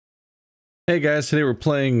Hey guys, today we're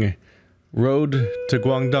playing Road to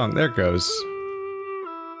Guangdong. There it goes.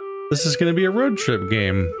 This is going to be a road trip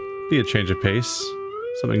game. Be a change of pace.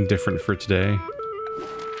 Something different for today.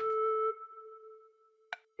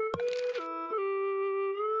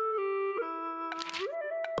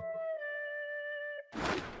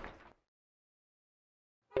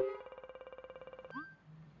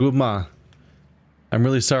 Guu Ma, I'm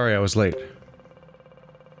really sorry I was late.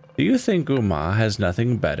 Do you think Guu Ma has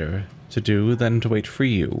nothing better to do than to wait for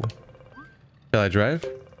you? Shall I drive?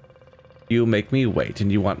 You make me wait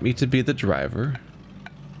and you want me to be the driver?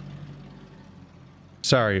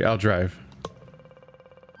 Sorry, I'll drive.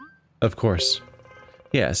 Of course.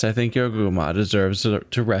 Yes, I think your Guu Ma deserves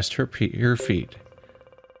to rest her feet.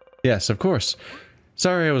 Yes, of course.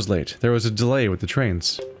 Sorry I was late. There was a delay with the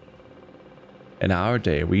trains. In our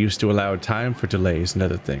day, we used to allow time for delays and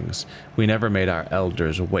other things. We never made our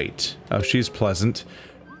elders wait. Oh, she's pleasant.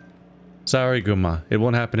 Sorry, Guu Ma. It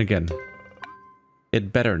won't happen again.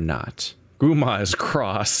 It better not. Guu Ma is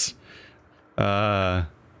cross. Can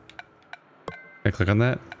I click on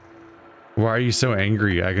that? Why are you so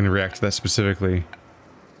angry? I can react to that specifically.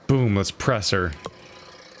 Boom, let's press her.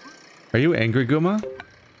 Are you angry, Guu Ma?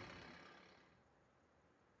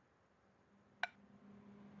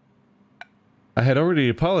 I had already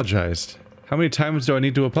apologized. How many times do I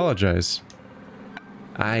need to apologize?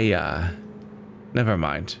 Never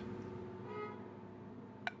mind.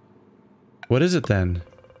 What is it then?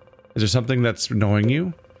 Is there something that's annoying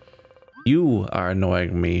you? You are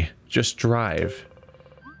annoying me. Just drive.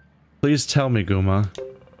 Please tell me, Guu Ma.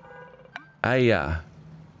 I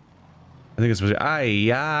think it's supposed to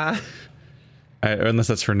be, unless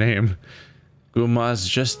that's her name. Guu Ma's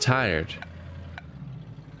just tired.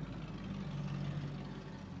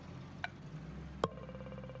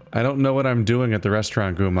 I don't know what I'm doing at the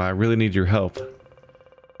restaurant, Guu Ma. I really need your help.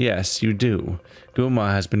 Yes, you do. Guu Ma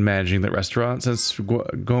has been managing the restaurant since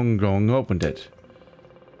Guangdong opened it.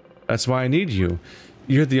 That's why I need you.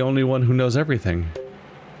 You're the only one who knows everything.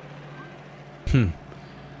 At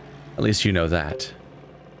least you know that.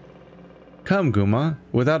 Come, Guu Ma.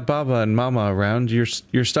 Without Baba and Mama around,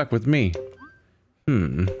 you're stuck with me.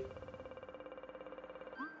 I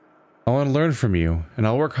want to learn from you, and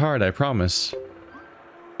I'll work hard, I promise.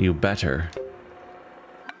 You better.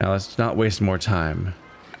 Now let's not waste more time.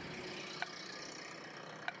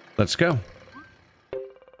 Let's go.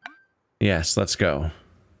 Yes, let's go.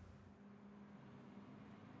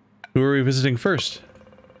 Who are we visiting first?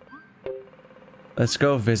 Let's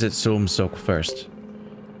go visit Sum Sok first.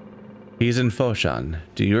 He's in Foshan.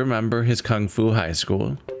 Do you remember his Kung Fu high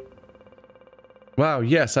school? Wow,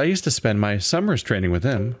 yes, I used to spend my summers training with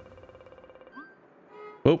him.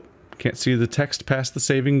 Oh. Can't see the text past the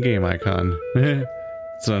saving game icon.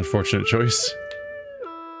 It's an unfortunate choice.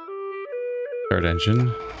 Start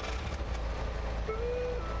engine.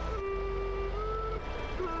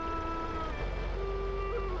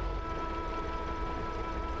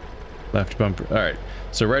 Left bumper. Alright.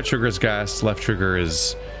 So right trigger is gas, left trigger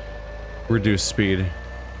is reduced speed.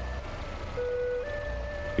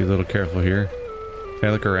 Be a little careful here. Can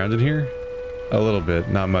I look around in here? A little bit,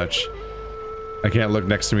 not much. I can't look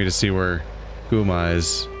next to me to see where Guu Ma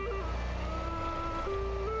is.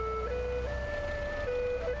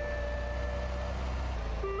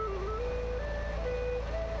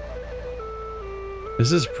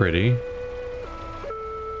 This is pretty.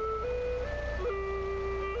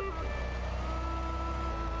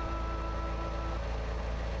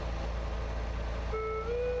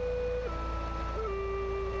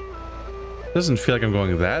 Doesn't feel like I'm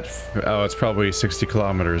going that oh, it's probably 60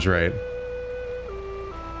 kilometers, right?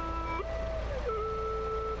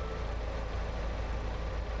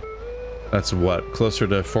 That's what, closer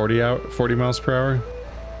to 40 miles per hour?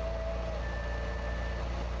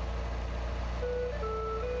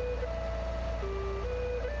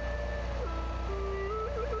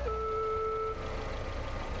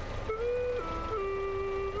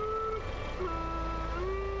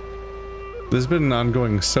 There's been an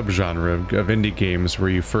ongoing subgenre of indie games where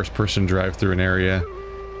you first-person drive through an area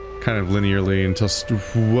kind of linearly until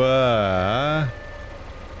what?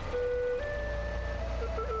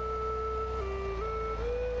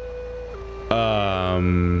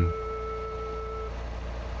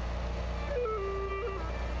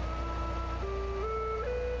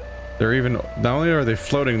 They're even, not only are they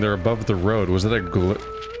floating, they're above the road. Was that a glitch?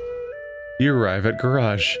 You arrive at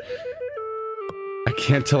garage. I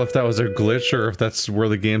can't tell if that was a glitch or if that's where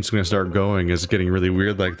the game's gonna start going, is getting really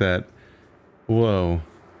weird like that. Whoa.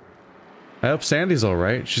 I hope Sandy's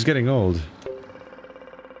alright. She's getting old.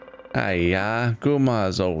 Guu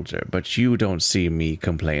Ma's older, but you don't see me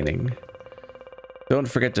complaining. Don't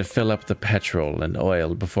forget to fill up the petrol and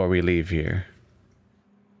oil before we leave here.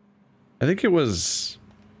 I think it was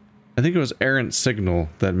Errant Signal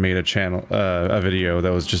that made a video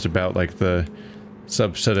that was just about like the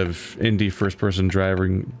subset of indie first-person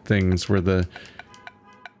driving things where the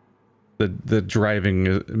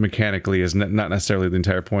driving mechanically is not necessarily the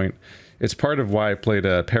entire point. It's part of why I played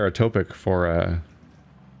Paratopic for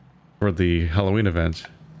the Halloween event.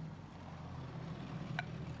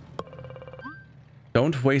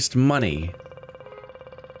 Don't waste money.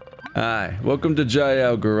 Hi, welcome to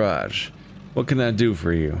Jayao Garage. What can I do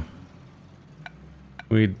for you?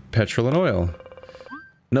 We need petrol and oil.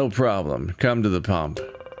 No problem. Come to the pump.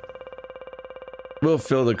 We'll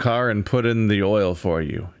fill the car and put in the oil for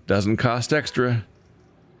you. Doesn't cost extra.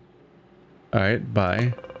 Alright,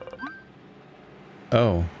 buy.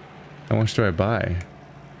 Oh. How much do I buy?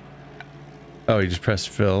 Oh, you just press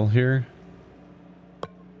fill here?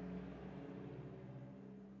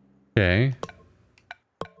 Okay.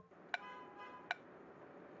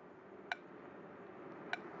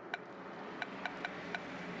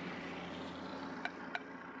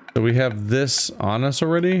 So we have this on us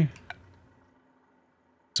already?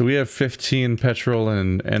 So we have 15 petrol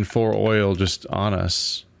and 4 oil just on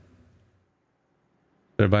us.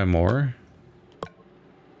 Did I buy more?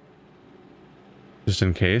 Just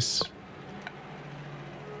in case.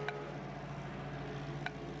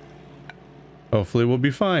 Hopefully we'll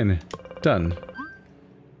be fine. Done.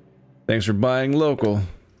 Thanks for buying local.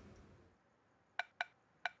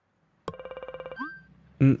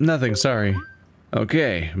 Nothing, sorry.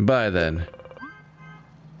 Okay, bye then.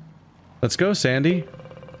 Let's go, Sandy.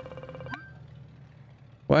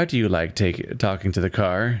 Why do you like talking to the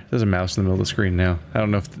car? There's a mouse in the middle of the screen now. I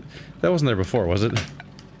don't know if that wasn't there before, was it?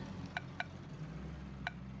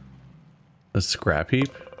 The scrap heap?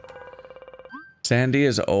 Sandy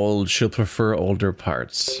is old. She'll prefer older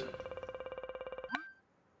parts.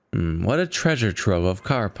 What a treasure trove of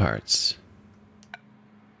car parts.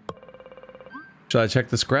 Shall I check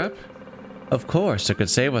the scrap? Of course, it could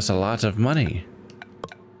save us a lot of money.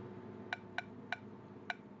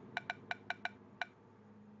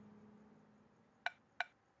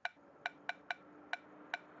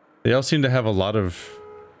 They all seem to have a lot of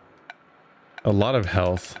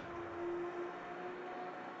health.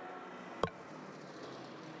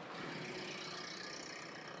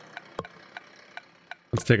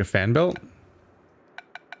 Let's take a fan belt.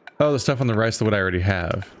 Oh, the stuff on the right's the what I already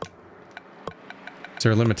have. Is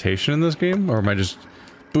there a limitation in this game? Or am I just...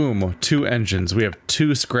 Boom, 2 engines. We have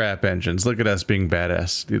 2 scrap engines. Look at us being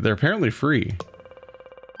badass. They're apparently free.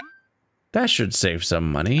 That should save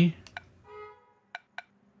some money.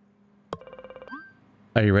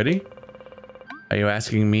 Are you ready? Are you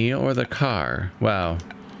asking me or the car? Wow.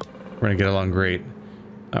 We're gonna get along great.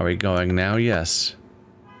 Are we going now? Yes.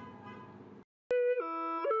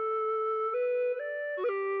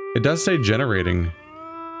 It does say generating.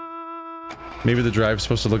 Maybe the drive's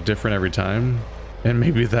supposed to look different every time. And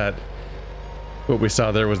maybe that... what we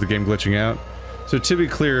saw there was the game glitching out. So to be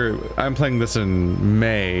clear, I'm playing this in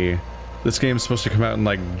May. This game's supposed to come out in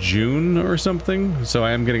like June or something. So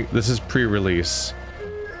I am getting... this is pre-release.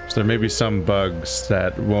 So there may be some bugs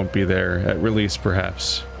that won't be there at release,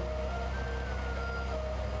 perhaps.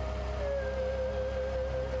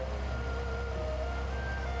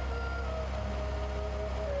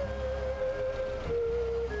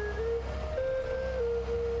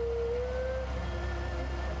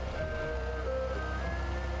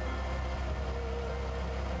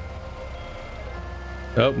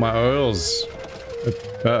 Oh, my oil's...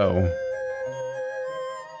 uh-oh.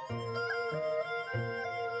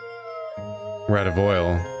 We're out of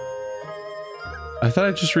oil. I thought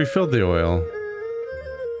I just refilled the oil.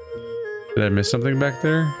 Did I miss something back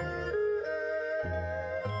there?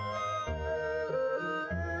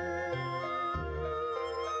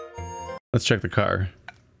 Let's check the car.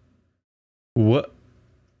 What?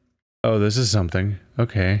 Oh, this is something.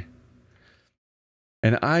 Okay.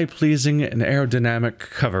 An eye-pleasing and aerodynamic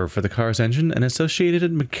cover for the car's engine and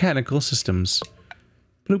associated mechanical systems.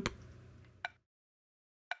 Bloop.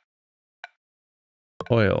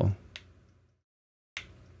 Oil.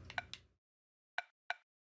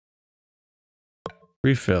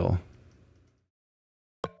 Refill.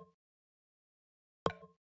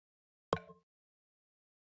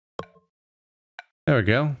 There we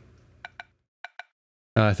go.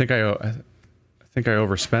 I think I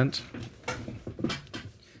overspent.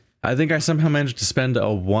 I think I somehow managed to spend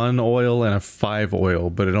a 1 oil and a 5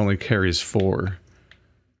 oil, but it only carries 4.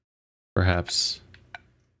 Perhaps.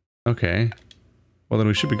 Okay. Well, then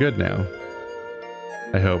we should be good now.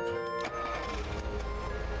 I hope.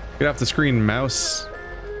 Get off the screen, mouse.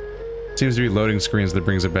 Seems to be loading screens that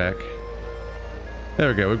brings it back. There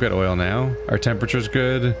we go, we've got oil now. Our temperature's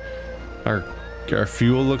good. Our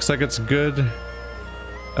fuel looks like it's good.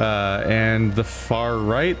 And the far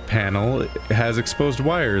right panel has exposed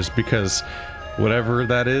wires because whatever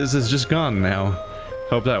that is just gone now.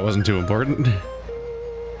 Hope that wasn't too important.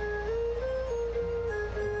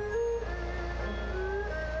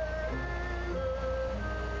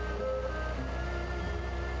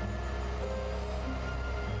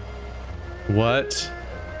 What?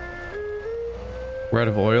 We're out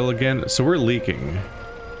of oil again? So we're leaking.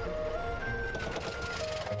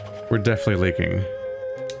 We're definitely leaking.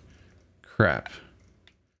 Crap.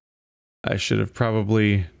 I should have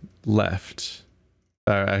probably left.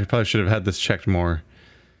 I probably should have had this checked more.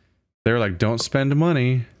 They were like, don't spend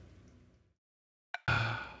money.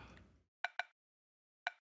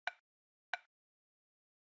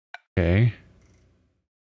 Okay.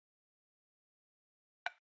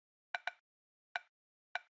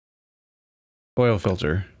 Oil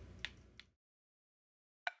filter.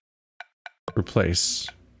 Replace.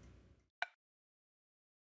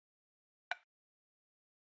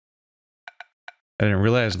 I didn't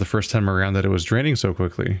realize the first time around that it was draining so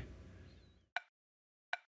quickly.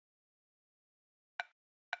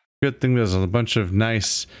 Good thing there's a bunch of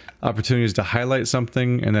nice opportunities to highlight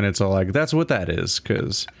something, and then it's all like, that's what that is,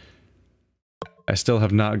 because I still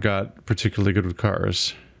have not got particularly good with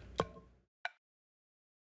cars.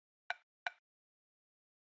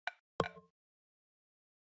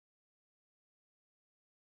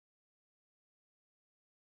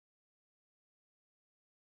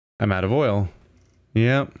 I'm out of oil.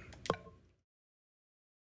 Yep.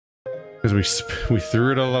 Because we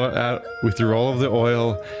threw it all out. We threw all of the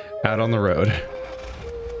oil out on the road.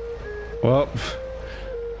 Well,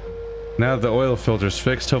 now that the oil filter's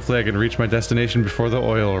fixed, hopefully I can reach my destination before the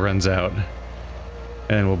oil runs out.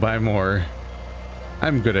 And we'll buy more.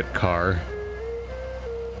 I'm good at car.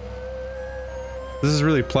 This is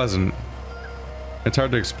really pleasant. It's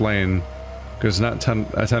hard to explain because not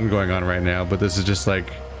a ton going on right now, but this is just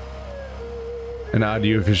like an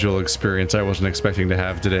audio-visual experience I wasn't expecting to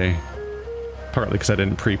have today. Partly because I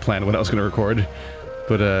didn't pre-plan what I was going to record.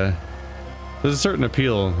 But, there's a certain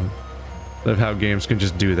appeal of how games can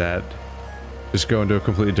just do that. Just go into a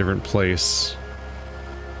completely different place.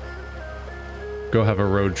 Go have a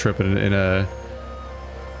road trip in a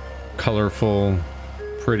colorful,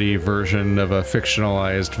 pretty version of a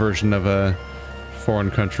fictionalized version of a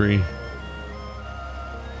foreign country.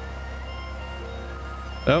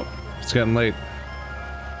 Oh, it's getting late.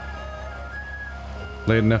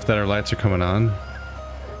 Late enough that our lights are coming on.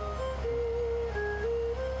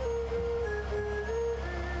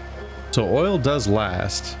 So oil does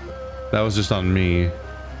last. That was just on me.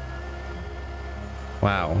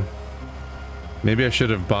 Wow. Maybe I should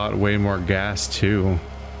have bought way more gas too.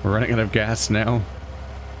 We're running out of gas now.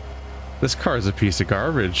 This car is a piece of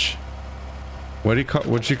garbage.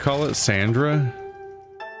 What'd you call it? Sandra?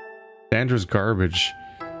 Sandra's garbage.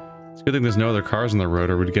 It's a good thing there's no other cars on the road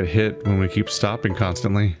or we'd get hit when we keep stopping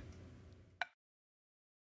constantly.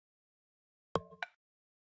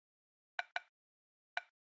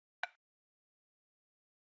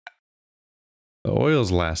 The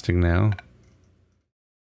oil's lasting now.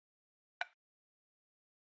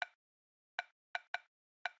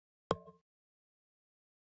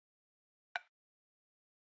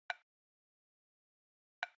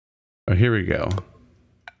 Oh, here we go.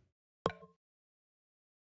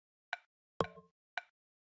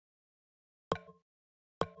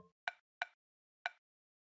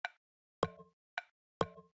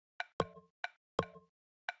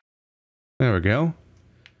 There we go.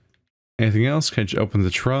 Anything else? Can you open the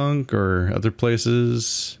trunk or other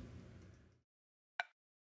places?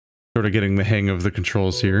 Sort of getting the hang of the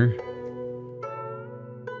controls here.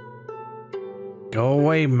 Go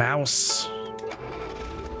away, mouse.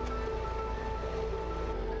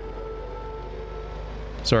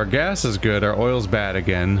 So our gas is good, our oil's bad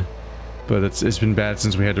again, but it's been bad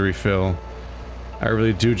since we had to refill. I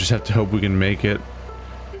really do just have to hope we can make it,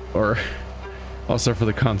 or I'll suffer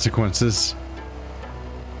the consequences.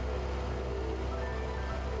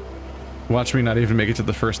 Watch me not even make it to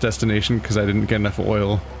the first destination because I didn't get enough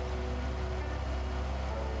oil.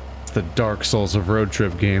 It's the Dark Souls of road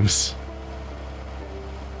trip games.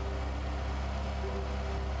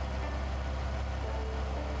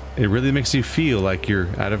 It really makes you feel like you're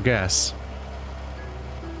out of gas.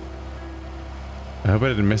 I hope I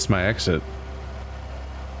didn't miss my exit.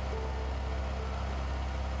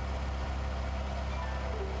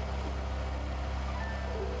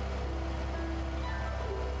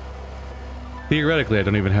 Theoretically, I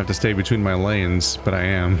don't even have to stay between my lanes, but I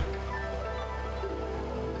am.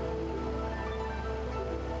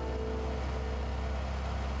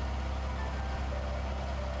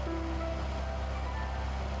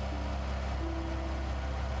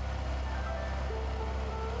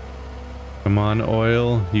 Come on,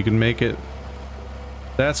 oil. You can make it.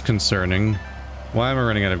 That's concerning. Why am I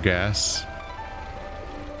running out of gas?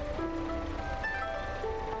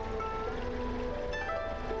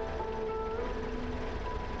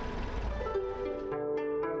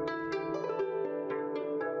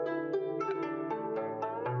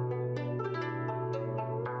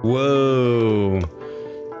 Whoa.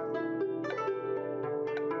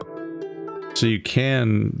 So you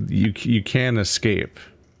can escape.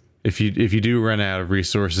 If you do run out of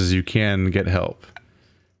resources, you can get help.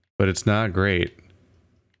 But it's not great.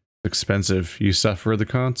 It's expensive. You suffer the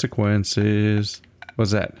consequences.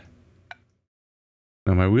 What's that?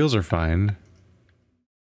 No, my wheels are fine.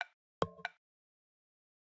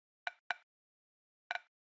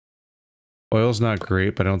 Oil's not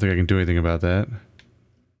great, but I don't think I can do anything about that.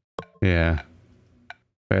 Yeah.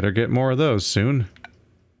 Better get more of those soon.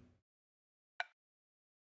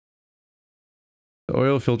 The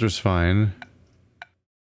oil filter's fine.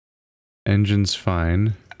 Engine's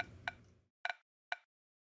fine.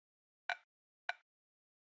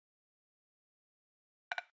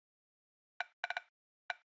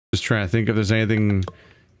 Just trying to think if there's anything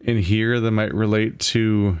in here that might relate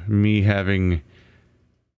to me having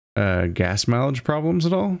gas mileage problems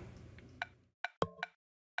at all.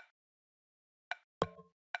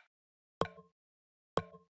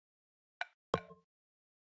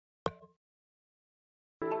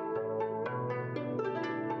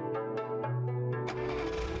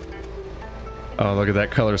 Oh, look at that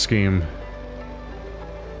color scheme.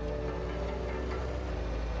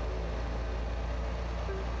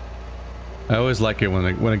 I always like it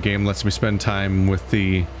when a game lets me spend time with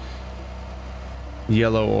the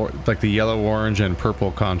yellow, or like the yellow, orange, and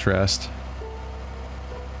purple contrast.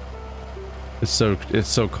 It's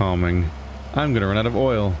so calming. I'm gonna run out of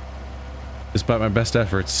oil, despite my best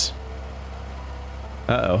efforts.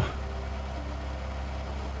 Uh-oh.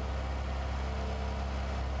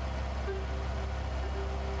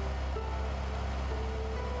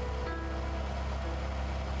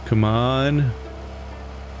 Come on.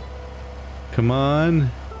 Come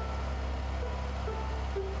on.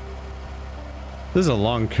 This is a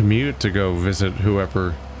long commute to go visit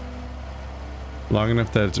whoever. Long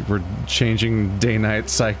enough that we're changing day-night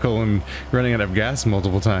cycle and running out of gas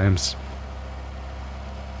multiple times.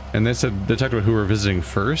 And they talked about who we're visiting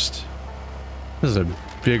first. This is a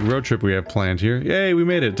big road trip we have planned here. Yay, we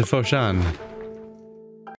made it to Foshan.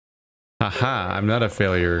 Haha, I'm not a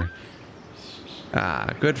failure. Ah,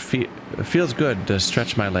 good feels good to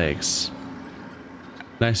stretch my legs.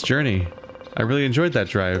 Nice journey. I really enjoyed that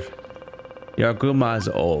drive. Your Guu Ma is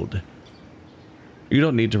old. You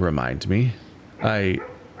don't need to remind me.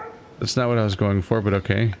 That's not what I was going for, but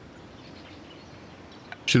okay.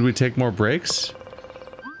 Should we take more breaks?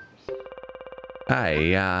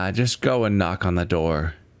 Just go and knock on the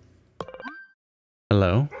door.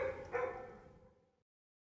 Hello?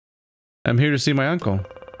 I'm here to see my uncle.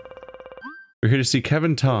 We're here to see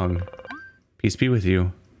Kevin Tong. Peace be with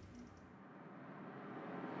you.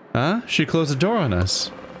 Huh? She closed the door on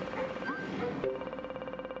us.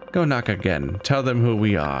 Go knock again. Tell them who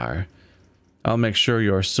we are. I'll make sure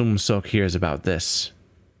your Sum Sok hears about this.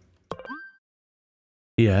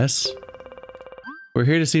 Yes? We're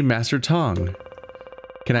here to see Master Tong.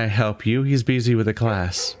 Can I help you? He's busy with a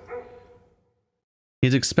class.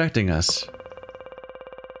 He's expecting us.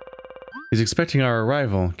 He's expecting our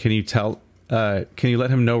arrival. Can you let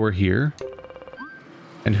him know we're here?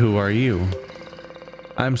 And who are you?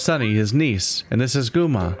 I'm Sunny, his niece, and this is Guu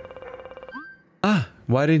Ma. Ah,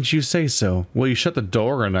 why didn't you say so? Well, you shut the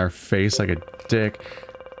door in our face like a dick.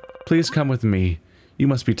 Please come with me. You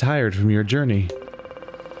must be tired from your journey.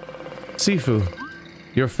 Sifu,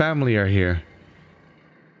 your family are here.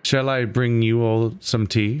 Shall I bring you all some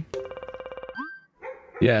tea?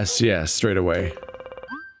 Yes, straight away.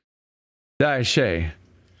 Dai She,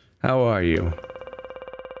 how are you?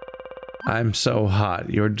 I'm so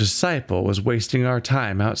hot. Your disciple was wasting our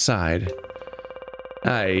time outside.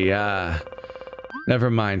 Never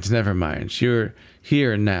mind. You're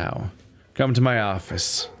here now. Come to my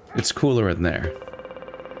office. It's cooler in there.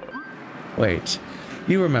 Wait,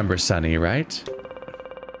 you remember Sunny, right?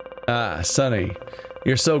 Ah, Sunny.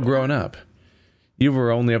 You're so grown up. You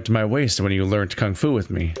were only up to my waist when you learned Kung Fu with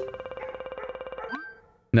me.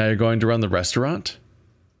 Now you're going to run the restaurant?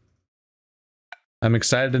 I'm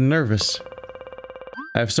excited and nervous.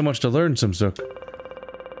 I have so much to learn, Sumsuk.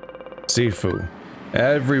 Sifu.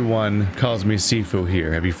 Everyone calls me Sifu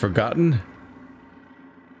here. Have you forgotten?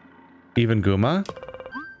 Even Guu Ma?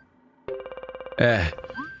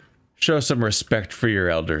 Show some respect for your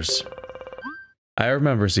elders. I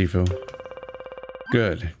remember, Sifu.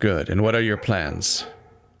 Good, good. And what are your plans?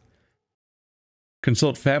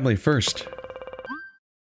 Consult family first.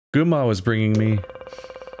 Guu Ma was bringing me...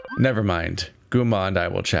 Never mind. Guu Ma and I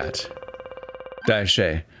will chat.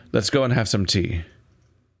 Daishe, let's go and have some tea.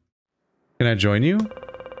 Can I join you?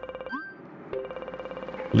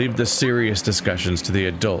 Leave the serious discussions to the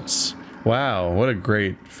adults. Wow, what a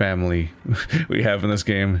great family we have in this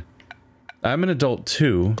game. I'm an adult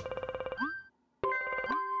too.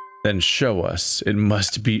 Then show us. It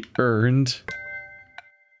must be earned.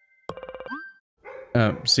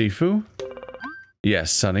 Sifu?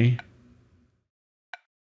 Yes, Sunny.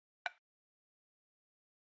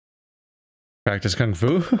 Practice Kung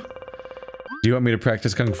Fu? Do you want me to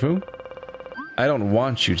practice Kung Fu? I don't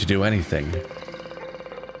want you to do anything.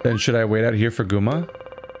 Then should I wait out here for Guu Ma?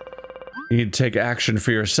 You need to take action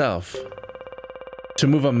for yourself. To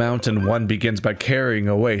move a mountain, one begins by carrying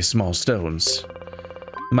away small stones.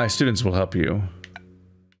 My students will help you.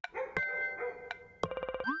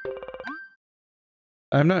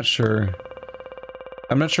 I'm not sure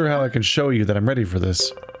how I can show you that I'm ready for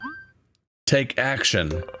this. Take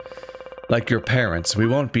action. Like your parents, we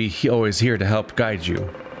won't be always here to help guide you.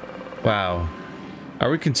 Wow. Are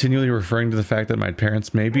we continually referring to the fact that my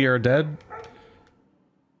parents maybe are dead?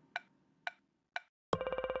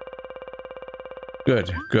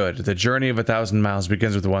 Good, good. The journey of 1,000 miles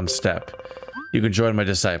begins with one step. You can join my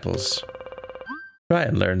disciples. Try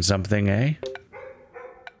and learn something, eh?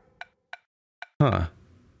 Huh.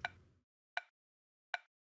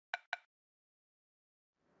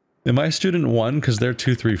 Am I student 1? Because they're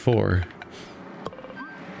 2, 3, 4.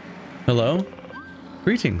 Hello?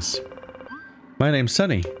 Greetings. My name's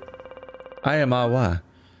Sunny. I am Ah Wa.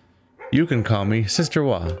 You can call me Sister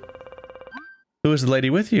Wa. Who is the lady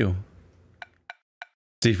with you?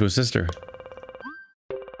 Sifu's sister.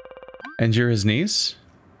 And you're his niece?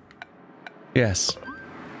 Yes.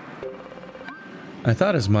 I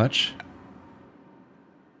thought as much.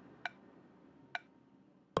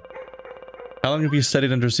 How long have you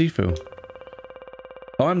studied under Sifu?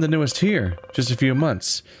 Oh, I'm the newest here. Just a few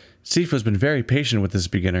months. Sifu's been very patient with this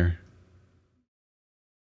beginner.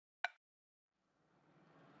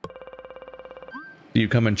 Do you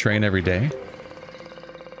come and train every day?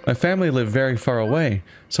 My family live very far away,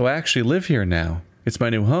 so I actually live here now. It's my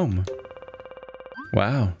new home.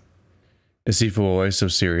 Wow. Is Sifu always so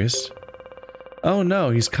serious? Oh no,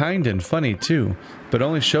 he's kind and funny too, but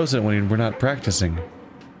only shows it when we're not practicing.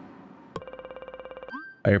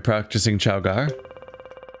 Are you practicing Chao Gar?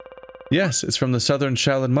 Yes, it's from the southern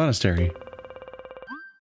Shaolin Monastery.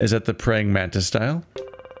 Is that the praying mantis style?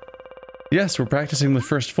 Yes, we're practicing the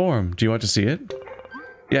first form. Do you want to see it?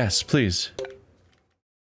 Yes, please.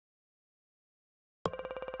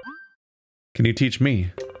 Can you teach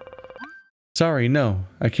me? Sorry, no,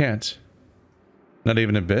 I can't. Not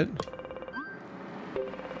even a bit?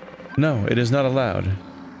 No, it is not allowed.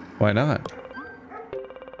 Why not?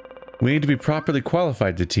 We need to be properly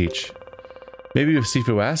qualified to teach. Maybe if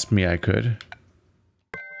Sifu asked me, I could.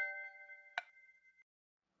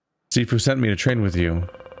 Sifu sent me to train with you.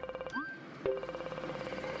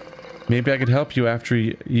 Maybe I could help you after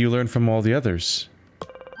you learn from all the others.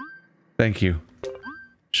 Thank you.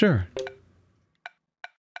 Sure.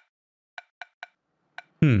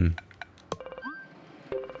 Who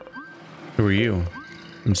are you?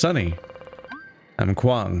 I'm Sunny. I'm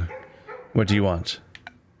Kwang. What do you want?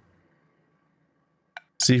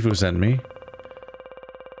 Sifu sent me.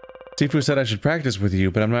 Sifu said I should practice with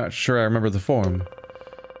you, but I'm not sure I remember the form.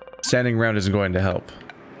 Standing around isn't going to help.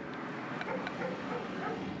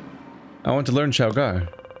 I want to learn Chao Gar.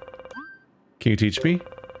 Can you teach me?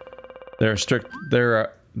 There are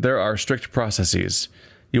strict processes.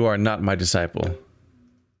 You are not my disciple.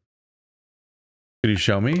 Could you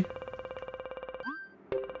show me?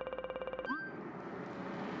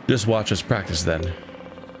 Just watch us practice then.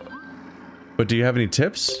 But do you have any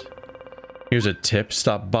tips? Here's a tip,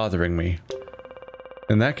 stop bothering me.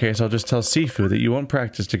 In that case, I'll just tell Sifu that you won't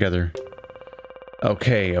practice together.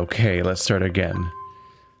 Okay, okay, let's start again.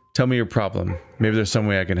 Tell me your problem. Maybe there's some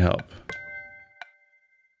way I can help.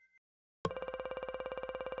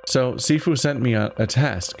 So, Sifu sent me a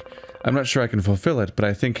task. I'm not sure I can fulfill it, but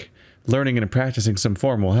I think learning and practicing some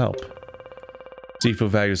form will help. Sifu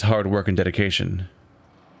values hard work and dedication.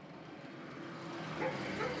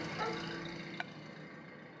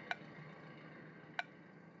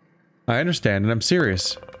 I understand, and I'm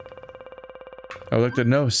serious. I would like to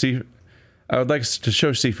know, I would like to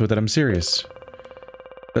show Sifu that I'm serious.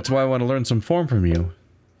 That's why I want to learn some form from you.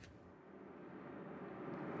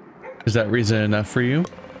 Is that reason enough for you?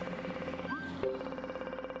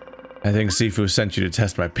 I think Sifu sent you to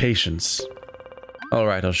test my patience.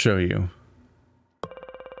 Alright, I'll show you.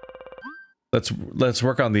 Let's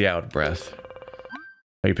work on the out breath.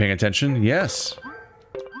 Are you paying attention? Yes.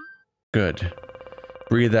 Good.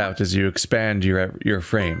 Breathe out as you expand your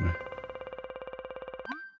frame.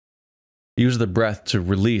 Use the breath to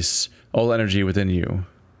release all energy within you.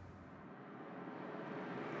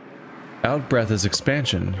 Out breath is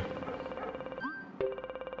expansion.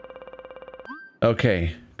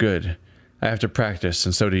 Okay, good. I have to practice,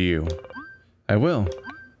 and so do you. I will.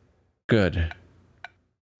 Good.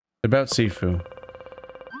 About Sifu.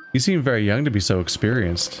 You seem very young to be so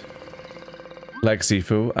experienced. Like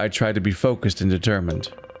Sifu, I try to be focused and determined.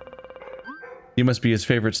 You must be his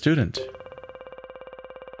favorite student.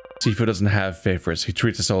 Sifu doesn't have favorites, he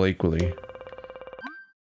treats us all equally.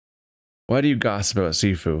 Why do you gossip about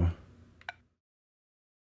Sifu?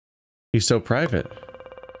 He's so private.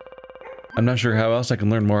 I'm not sure how else I can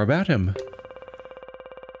learn more about him.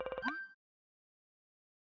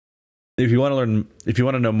 If you want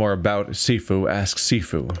to know more about Sifu, ask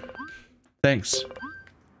Sifu. Thanks.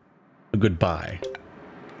 Goodbye.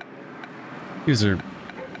 There's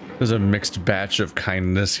a mixed batch of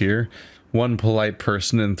kindness here. One polite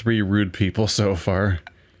person and 3 rude people so far.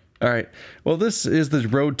 Alright, well this is the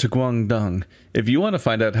road to Guangdong. If you want to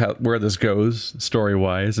find out where this goes,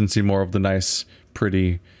 story-wise, and see more of the nice,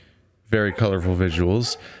 pretty, very colorful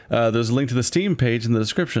visuals, there's a link to the Steam page in the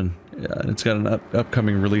description. It's got an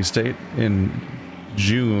upcoming release date in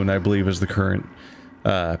June, I believe, is the current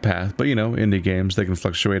path. But, you know, indie games, they can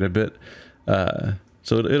fluctuate a bit.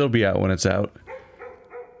 So it'll be out when it's out.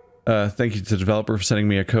 Thank you to the developer for sending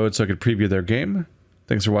me a code so I could preview their game.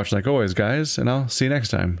 Thanks for watching like always, guys, and I'll see you next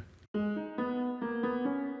time.